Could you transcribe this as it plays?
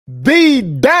The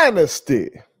dynasty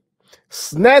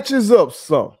snatches up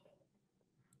some,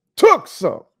 took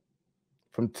some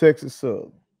from Texas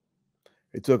Southern.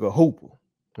 They took a hooper,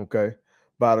 okay,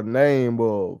 by the name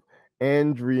of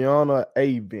Andriana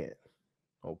Avent,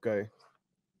 okay.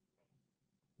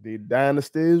 The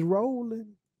dynasty is rolling.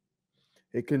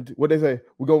 It can, what they say,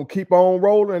 we're going to keep on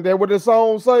rolling. And then what the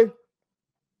song say?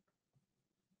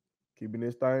 Keeping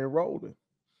this thing rolling,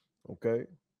 okay.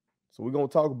 So we're going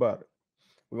to talk about it.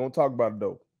 We're going to talk about it,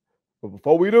 though. But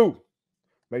before we do,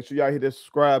 make sure y'all hit that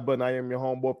subscribe button. I am your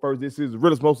homeboy first. This is the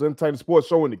realest, most entertaining sports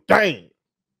show in the game.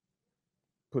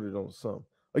 Put it on something.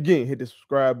 Again, hit the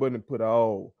subscribe button and put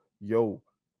all your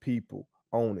people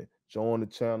on it. Join the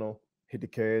channel. Hit the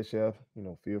Cashapp. You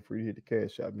know, feel free to hit the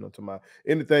Cashapp. You know, to my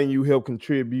anything you help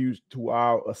contribute to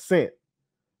our ascent,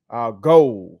 our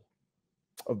goal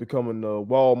of becoming the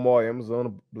Walmart, Amazon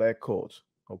of black culture.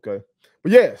 Okay.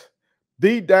 But yes,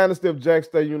 the dynasty of Jack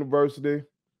State University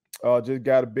just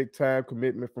got a big time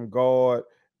commitment from guard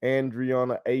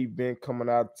Andriana Avent coming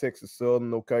out of Texas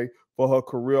Southern. Okay. For her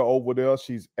career over there,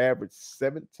 she's averaged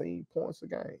 17 points a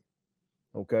game.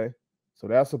 Okay. So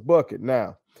that's a bucket.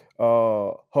 Now,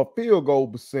 her field goal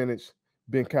percentage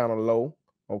been kind of low,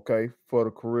 okay, for the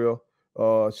career.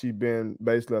 She's been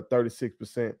basically a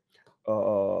 36%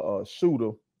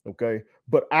 shooter, okay.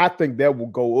 But I think that will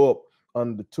go up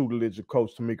under the tutelage of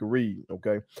Coach Tamika Reed,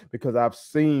 okay, because I've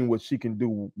seen what she can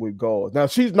do with guards. Now,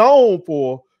 she's known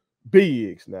for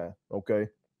bigs now, okay.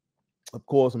 Of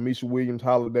course, Amisha Williams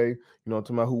Holiday, you know,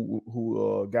 to my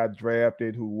who got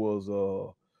drafted, who was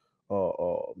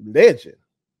legend.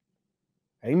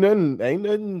 Ain't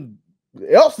nothing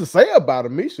else to say about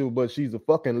Amisha, but she's a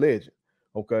fucking legend.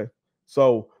 Okay,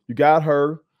 so you got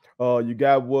her. You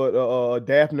got what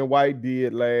Daphne White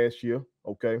did last year.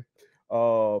 Okay,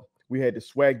 we had the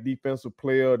SWAC Defensive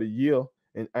Player of the Year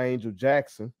in Angel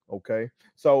Jackson. Okay,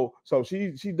 so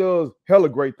she does hella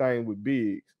great thing with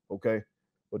bigs. Okay,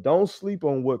 but don't sleep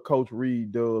on what Coach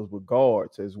Reed does with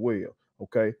guards as well.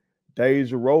 Okay,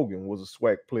 Deja Rogan was a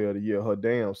SWAC Player of the Year, her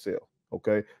damn self.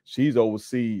 Okay, she's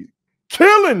overseas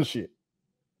killing shit.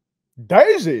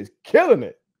 Deja is killing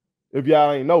it. If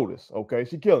y'all ain't noticed, okay,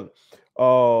 she killing it.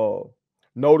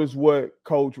 Notice what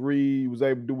Coach Reed was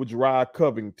able to do with Gerard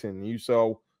Covington. You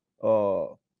saw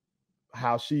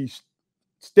how she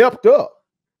stepped up.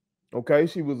 Okay,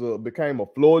 she was became a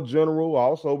floor general,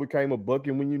 also became a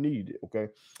bucket when you needed it. Okay,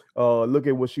 look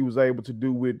at what she was able to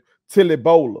do with Tilly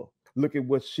Bowler. Look at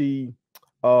what she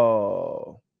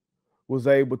was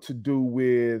able to do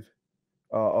with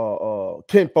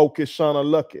Kinfolk Kishana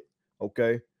Luckett.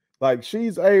 Okay, like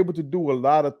she's able to do a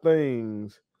lot of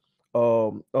things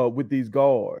with these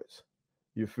guards.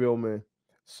 You feel me?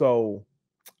 So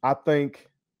I think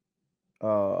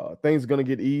things are gonna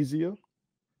get easier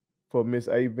for Miss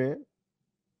Avent.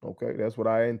 Okay, that's what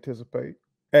I anticipate.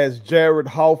 As Jared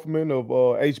Hoffman of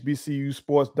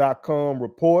hbcusports.com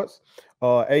reports,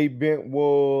 Avent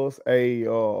was a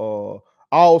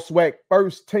all SWAC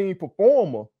first team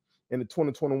performer in the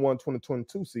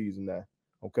 2021-2022 season now.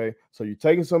 Okay, so you're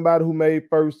taking somebody who made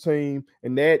first team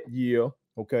in that year.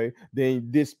 Okay, then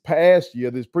this past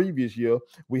year, this previous year,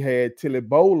 we had Tilly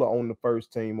Bowler on the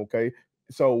first team. Okay,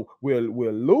 so we're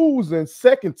losing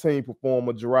second team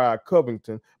performer Gerard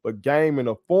Covington, but gaining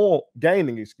a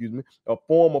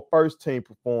former first team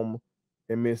performer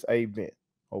in Miss Avent.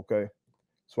 Okay,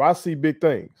 so I see big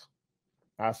things.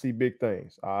 I see big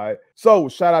things. All right. So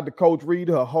shout out to Coach Reed,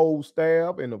 her whole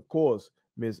staff, and of course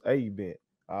Miss Avent.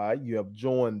 All right, you have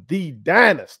joined the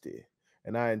dynasty,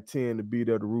 and I intend to be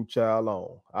there to root y'all on.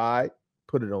 All right,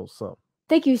 put it on something.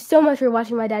 Thank you so much for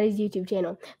watching my daddy's YouTube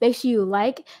channel. Make sure you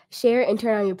like, share, and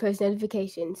turn on your post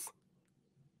notifications.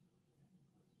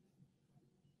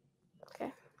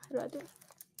 Okay, how do I do it?